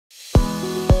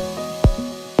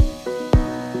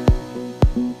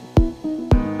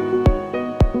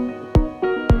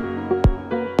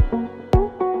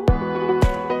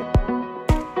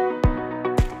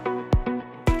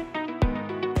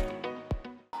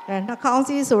နှာခေါင်းစ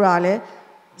ည်းဆိုတာလေ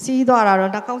စီးသွားတာ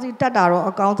တော့နှာခေါင်းစည်းတက်တာတော့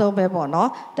အကောင်းဆုံးပဲပေါ့နော်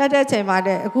တက်တဲ့ချိန်မှာလ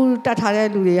ည်းအခုတက်ထားတဲ့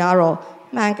လူတွေကတော့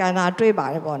မှန်ကန်တာတွေ့ပါ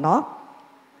တယ်ပေါ့နော်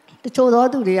တချို့သော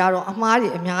သူတွေကတော့အမားတွေ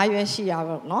အများကြီးရှိရပါ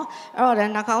တော့နော်အဲ့တော့လ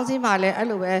ည်းနှာခေါင်းစည်းမှာလည်းအဲ့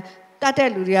လိုပဲတက်တဲ့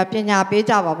လူတွေကပညာပေး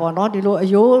ကြပါပေါ့နော်ဒီလိုအ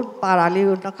ယိုးပါတာလေး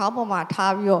ကိုနှာခေါင်းပေါ်မှာ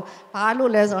ထားပြီးတော့ဘာ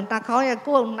လို့လဲဆိုတော့နှာခေါင်းရဲ့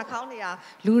ကိုယ်နှာခေါင်းတွေက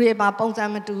လူတွေမှာပုံစံ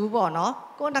မတူဘူးပေါ့နော်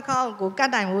ကိုယ်နှာခေါင်းကိုကတ်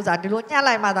တိုင်လို့ဆိုတာဒီလိုညှက်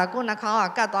လိုက်မှသာကိုယ်နှာခေါင်းက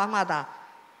ကတ်သွားမှသာ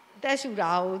တက်ရှူတာ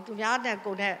ကိုသူများတဲ့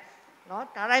ကိုယ်နဲ့နော်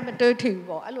ဒါတိုင်းမတွေးထီဘူး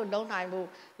ပေါ့အဲ့လိုလုံးနိုင်ဖို့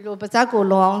ဒီလိုပါဇက်ကို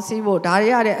လုံအောင်စီးဖို့ဒါတွေ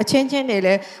ရတဲ့အချင်းချင်းတွေလ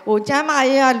ည်းဟိုကျမ်းမာ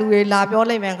ရေးကလူတွေလာပြော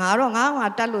လိုက်မယ်ငါတော့ငါမှ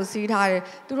တက်လို့စီးထားတယ်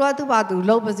သူတို့ကသူ့ဘာသူ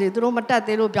လှုပ်ပါစေသူတို့မတက်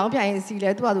သေးလို့ပြောင်းပြန်ရင်စီးလဲ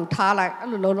သူ့ဘာသူထားလိုက်အဲ့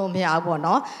လိုလုံးလုံးမရဘူးပေါ့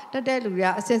နော်တက်တဲ့လူတွေက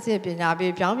အစစ်စစ်ပညာ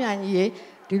ပေးပြောင်းပြန်ကြီး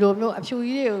ဒီလိုမျိုးအဖြူ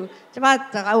ကြီးတွေကိုကျမ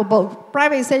ဟို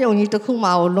private စက်ရုံကြီးတစ်ခု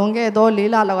မှာကိုလွန်ခဲ့သော4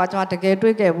လလောက်ကကျမတကယ်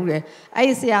တွေ့ခဲ့ဘူးတယ်အဲ့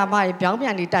ဒီဆရာမတွေပြောင်းပြ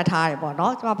န်နေတက်ထားတယ်ပေါ့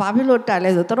နော်ကျမဘာဖြစ်လို့တက်လဲ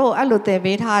ဆိုသူတို့အဲ့လိုသင်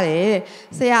ပေးထားတယ်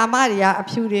ဆရာမတွေကအ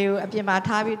ဖြူတွေကိုအပြင်မှာ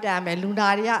ထားပြီးတက်ရမယ်လူနာ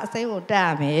တွေကအစိမ်းကိုတက်ရ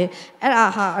မယ်အဲ့ဒါ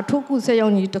ဟာအထုကုစက်ရုံ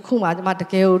ကြီးတစ်ခုမှာကျမတ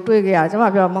ကယ်ကိုတွေ့ခဲ့ရတယ်ကျမ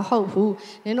ပြောမဟုတ်ဘူး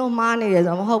နင်တို့မှားနေတယ်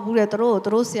ဆိုတော့မဟုတ်ဘူးတဲ့သူ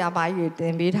တို့ဆရာမကြီးတွေသ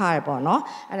င်ပေးထားတယ်ပေါ့နော်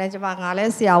အဲ့ဒါကျမငါလဲ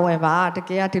ဆရာဝန်ပါတ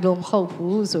ကယ်ကဒီလိုမဟုတ်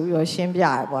ဘူးဆိုပြီးတော့ရှင်းပြရ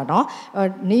တယ်ပေါ့နော်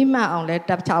နီးမှန်အောင်လဲ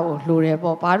တက်ချဖို့လိုတယ်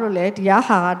ပေါ့ဘာလို့လဲဒီ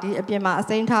ဟာဒီအပြင်မှာအ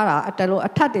စိမ်းထားတာအတလို့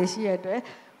အထက်တွေရှိရတဲ့အတွက်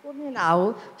ကိုမျက်နှာကို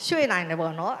ရွှေ့နိုင်တယ်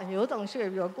ပေါ့နော်အမျိုးစုံရွှေ့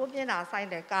ပြီးတော့ကိုမျက်နှာဆိုင်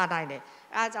တယ်ကာနိုင်တယ်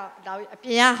အဲဒါကြောင့်ဒါအပြ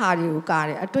င်ကဟာတွေကိုကာတ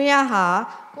ယ်အတွင်းကဟာ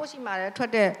ကိုရှိမှလည်းထွ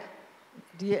က်တဲ့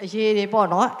ဒီအရေးတွေပေါ့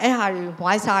နော်အဲဟာတွေ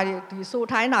ဘွိုင်းစားတွေဒီဆို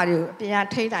ထိုင်းတာတွေကိုအပြင်က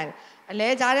ထိနိုင်တယ်အလဲ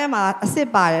ကြားထဲမှာအစ်စ်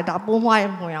ပါတယ်ဒါပိုးမွှားရ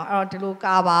င်မွှင်အောင်အဲ့တော့ဒီလို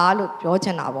ကာပါလို့ပြောချ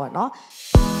င်တာပေါ့နော်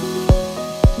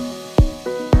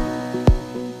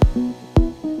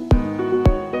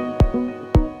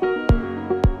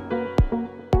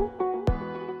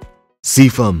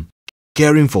CFM,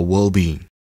 caring for well-being.